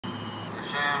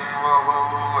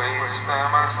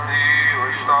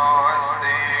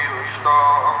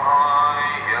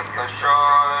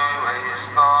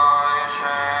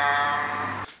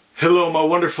Hello, my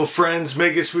wonderful friends.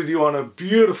 Megas with you on a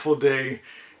beautiful day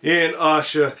in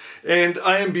Asha, and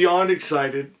I am beyond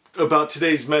excited about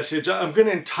today's message. I'm going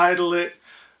to entitle it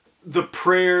The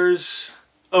Prayers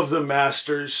of the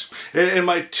Masters. And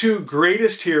my two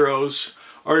greatest heroes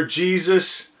are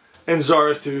Jesus and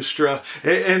Zarathustra.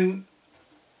 And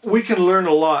we can learn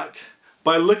a lot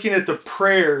by looking at the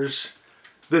prayers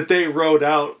that they wrote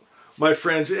out, my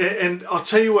friends. And I'll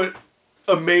tell you what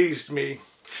amazed me.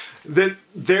 That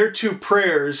their two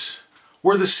prayers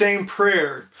were the same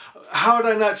prayer. How had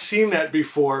I not seen that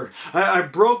before? I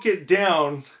broke it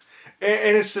down,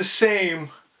 and it's the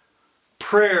same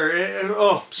prayer. And,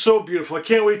 oh, so beautiful. I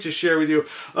can't wait to share with you.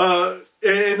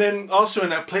 And then also in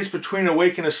that place between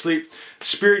awake and asleep,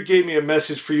 Spirit gave me a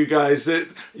message for you guys that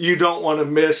you don't want to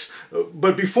miss.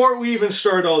 But before we even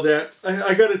start all that,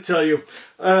 I got to tell you,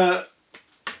 I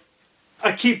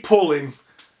keep pulling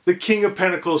the King of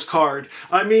Pentacles card.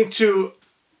 I mean, to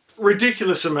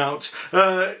ridiculous amounts.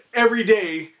 Every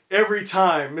day, every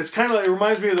time. It's kind of like, it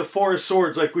reminds me of the Four of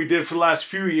Swords like we did for the last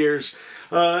few years.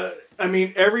 I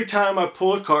mean, every time I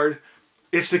pull a card,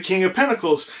 it's the King of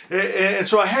Pentacles. And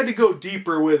so I had to go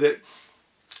deeper with it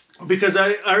because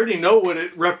I already know what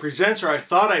it represents, or I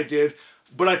thought I did,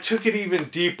 but I took it even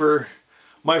deeper,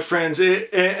 my friends.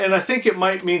 And I think it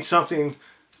might mean something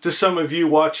to some of you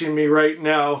watching me right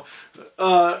now.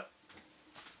 The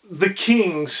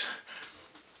kings,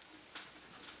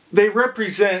 they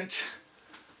represent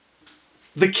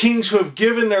the kings who have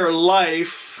given their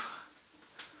life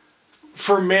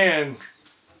for man.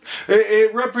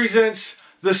 It represents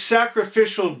the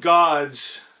sacrificial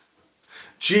gods,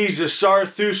 Jesus,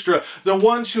 Zarathustra, the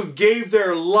ones who gave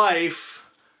their life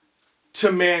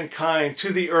to mankind,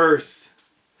 to the earth.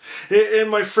 And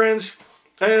my friends,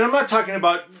 and I'm not talking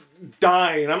about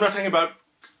dying, I'm not talking about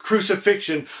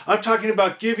crucifixion, I'm talking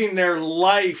about giving their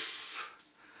life,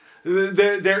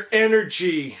 their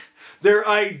energy, their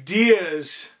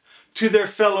ideas to their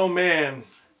fellow man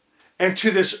and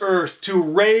to this earth, to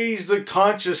raise the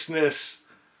consciousness.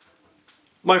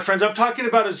 My friends, I'm talking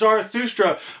about a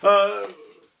Zarathustra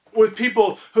with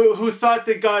people who thought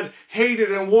that God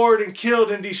hated and warred and killed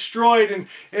and destroyed,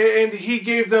 and he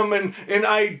gave them an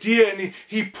idea, and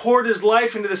he poured his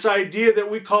life into this idea that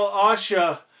we call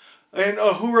Asha and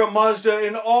Ahura Mazda,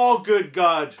 an all good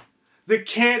God that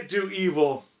can't do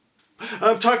evil.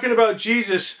 I'm talking about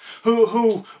Jesus,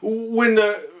 who when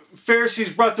the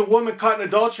Pharisees brought the woman caught in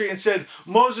adultery and said,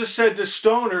 Moses said to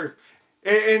stone her,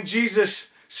 and Jesus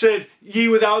said, ye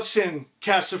without sin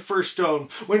cast the first stone.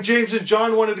 When James and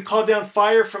John wanted to call down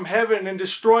fire from heaven and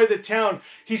destroy the town,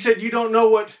 he said, you don't know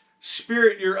what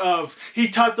spirit you're of. He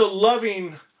taught the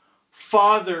loving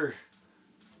Father,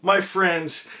 my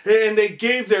friends, and they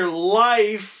gave their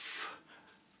life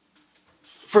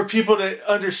for people to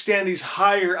understand these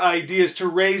higher ideas, to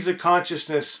raise the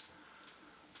consciousness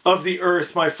of the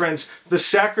earth, my friends. The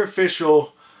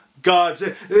sacrificial gods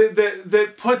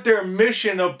that put their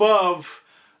mission above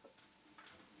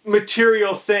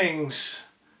material things,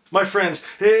 my friends.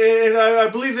 And I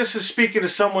believe this is speaking to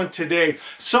someone today.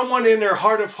 Someone in their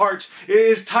heart of hearts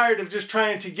is tired of just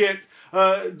trying to get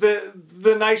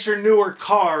the nicer, newer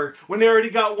car when they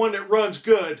already got one that runs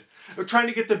good. Or trying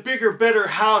to get the bigger, better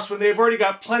house when they've already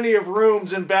got plenty of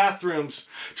rooms and bathrooms.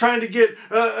 Trying to get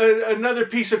another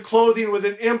piece of clothing with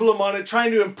an emblem on it,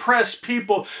 trying to impress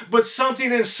people. But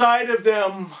something inside of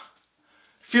them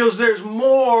feels there's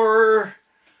more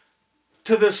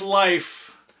to this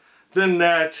life than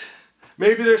that.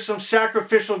 Maybe there's some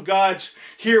sacrificial gods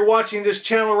here watching this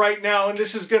channel right now, and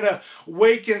this is going to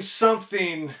waken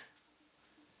something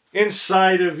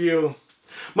inside of you.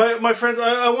 My friends,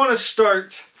 I want to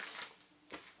start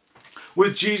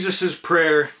with Jesus'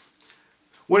 prayer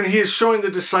when he is showing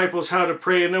the disciples how to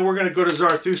pray, and then we're going to go to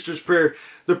Zarathustra's prayer,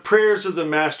 the prayers of the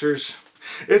masters.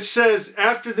 It says,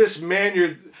 after this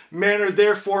manner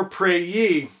therefore pray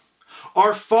ye,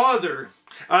 our Father.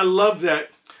 I love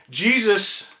that.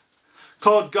 Jesus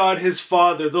called God his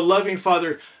Father, the loving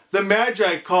Father. The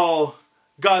Magi call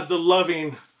God the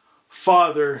loving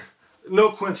Father.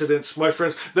 No coincidence, my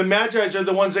friends. The Magi are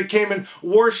the ones that came and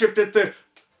worshipped at the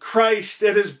Christ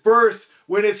at his birth,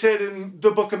 when it said in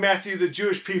the book of Matthew, the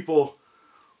Jewish people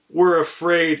were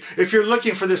afraid. If you're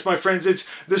looking for this, my friends,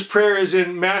 this prayer is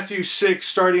in Matthew 6,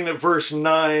 starting at verse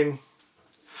 9.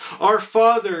 Our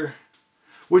Father,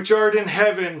 which art in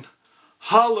heaven,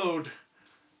 hallowed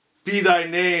be thy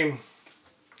name.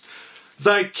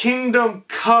 Thy kingdom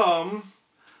come,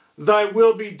 thy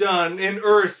will be done in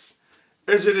earth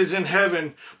as it is in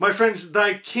heaven. My friends,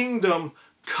 thy kingdom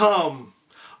come.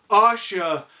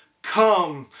 Asha,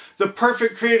 come. The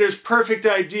perfect Creator's perfect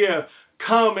idea,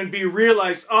 come and be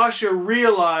realized. Asha,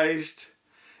 realized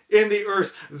in the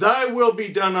earth. Thy will be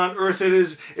done on earth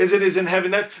as it is in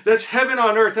heaven. That's heaven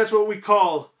on earth. That's what we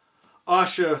call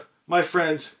Asha, my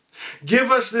friends.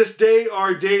 Give us this day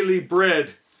our daily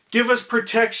bread. Give us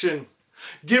protection.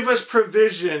 Give us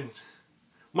provision,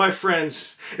 my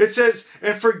friends. It says,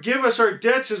 and forgive us our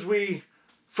debts as we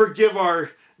forgive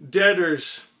our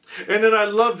debtors. And then I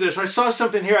love this. I saw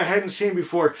something here I hadn't seen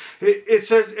before. It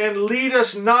says, and lead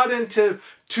us not into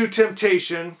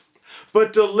temptation,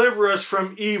 but deliver us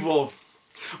from evil.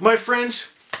 My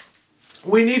friends,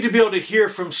 we need to be able to hear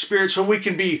from Spirit so we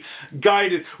can be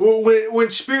guided. When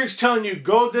Spirit's telling you,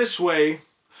 go this way,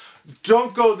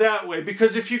 don't go that way.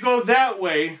 Because if you go that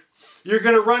way, you're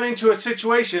going to run into a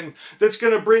situation that's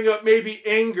going to bring up maybe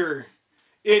anger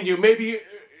in you, maybe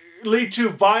lead to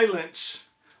violence,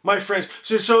 my friends.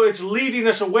 So it's leading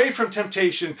us away from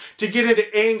temptation to get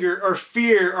into anger or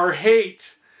fear or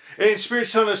hate. And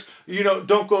Spirit's telling us, you know,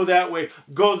 don't go that way.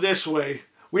 Go this way.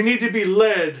 We need to be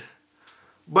led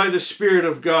by the Spirit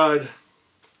of God.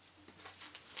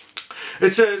 It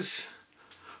says,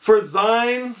 for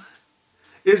thine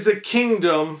is the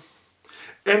kingdom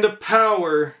and the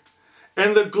power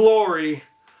and the glory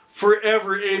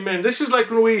forever. Amen. This is like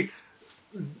when we,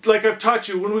 like I've taught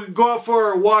you, when we go out for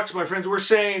our walks, my friends, we're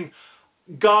saying,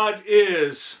 God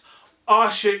is,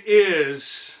 Asha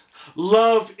is,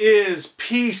 love is,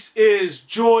 peace is,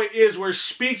 joy is. We're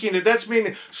speaking it. That's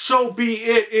meaning, so be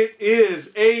it. It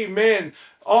is. Amen.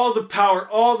 All the power,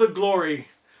 all the glory.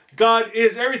 God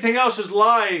is. Everything else is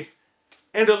lie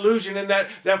and illusion. And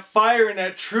that fire and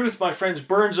that truth, my friends,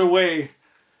 burns away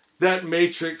that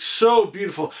matrix. So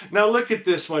beautiful. Now look at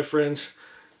this, my friends.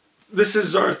 This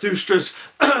is Zarathustra's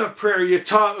prayer,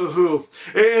 Yata'uhu.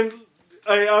 And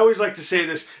I always like to say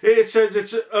this. It says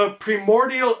it's a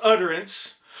primordial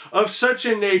utterance of such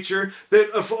a nature that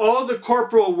if all the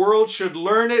corporal world should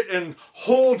learn it and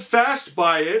hold fast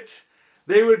by it,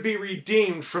 they would be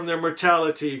redeemed from their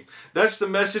mortality. That's the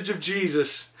message of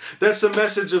Jesus. That's the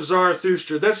message of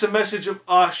Zarathustra. That's the message of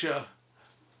Asha,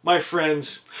 my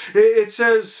friends. It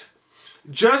says,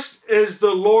 just as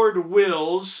the Lord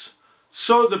wills,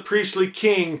 so the priestly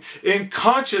king, in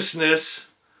consciousness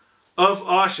of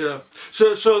Asha.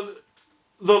 So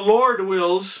the Lord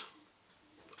wills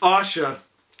Asha.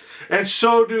 And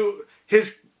so do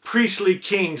his priestly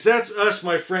kings. That's us,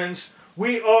 my friends.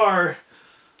 We are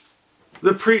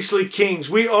the priestly kings.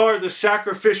 We are the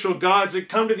sacrificial gods that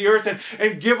come to the earth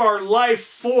and give our life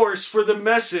force for the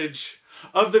message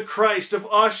of the Christ, of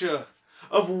Asha,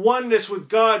 of oneness with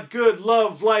God, good,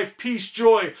 love, life, peace,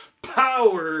 joy,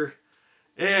 power,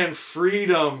 and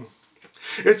freedom.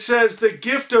 It says the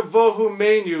gift of Vohu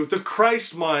Menu, the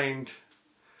Christ mind.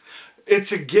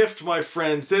 It's a gift, my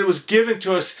friends, that it was given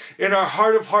to us in our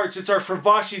heart of hearts. It's our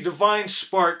Fravashi, divine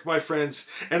spark, my friends.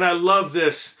 And I love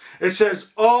this. It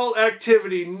says, all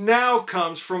activity now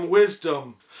comes from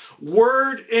wisdom.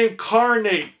 Word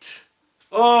incarnate.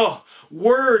 Oh,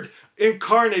 word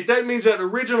incarnate. That means that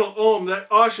original Om, that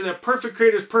Asha, that perfect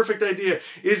Creator's perfect idea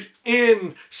is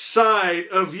inside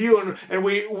of you. And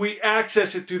we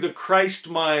access it through the Christ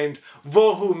mind.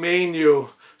 Vohu Menu.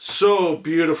 So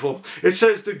beautiful. It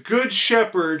says the good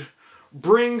shepherd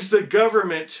brings the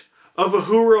government of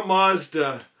Ahura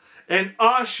Mazda, and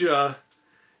Asha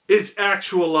is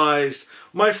actualized.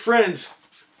 My friends,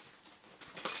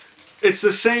 it's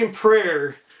the same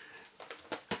prayer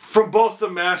from both the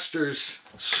masters.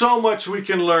 So much we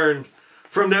can learn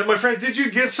from that. My friends, did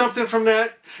you get something from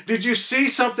that? Did you see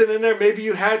something in there maybe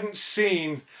you hadn't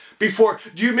seen before?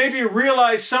 Do you maybe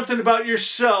realize something about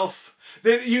yourself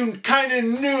that you kind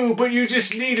of knew, but you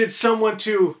just needed someone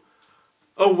to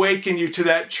awaken you to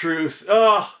that truth?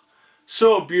 Oh,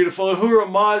 so beautiful. Ahura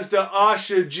Mazda,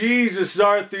 Asha, Jesus,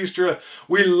 Zarathustra,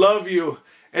 we love you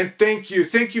and thank you.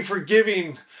 Thank you for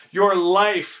giving your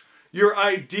life, your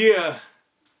idea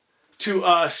to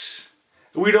us.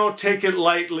 We don't take it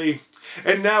lightly.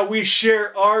 And now we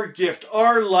share our gift,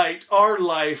 our light, our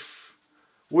life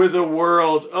with the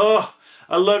world. Oh,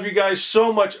 I love you guys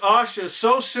so much. Asha,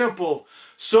 so simple,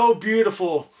 so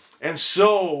beautiful, and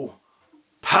so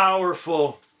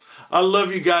powerful. I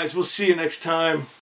love you guys. We'll see you next time.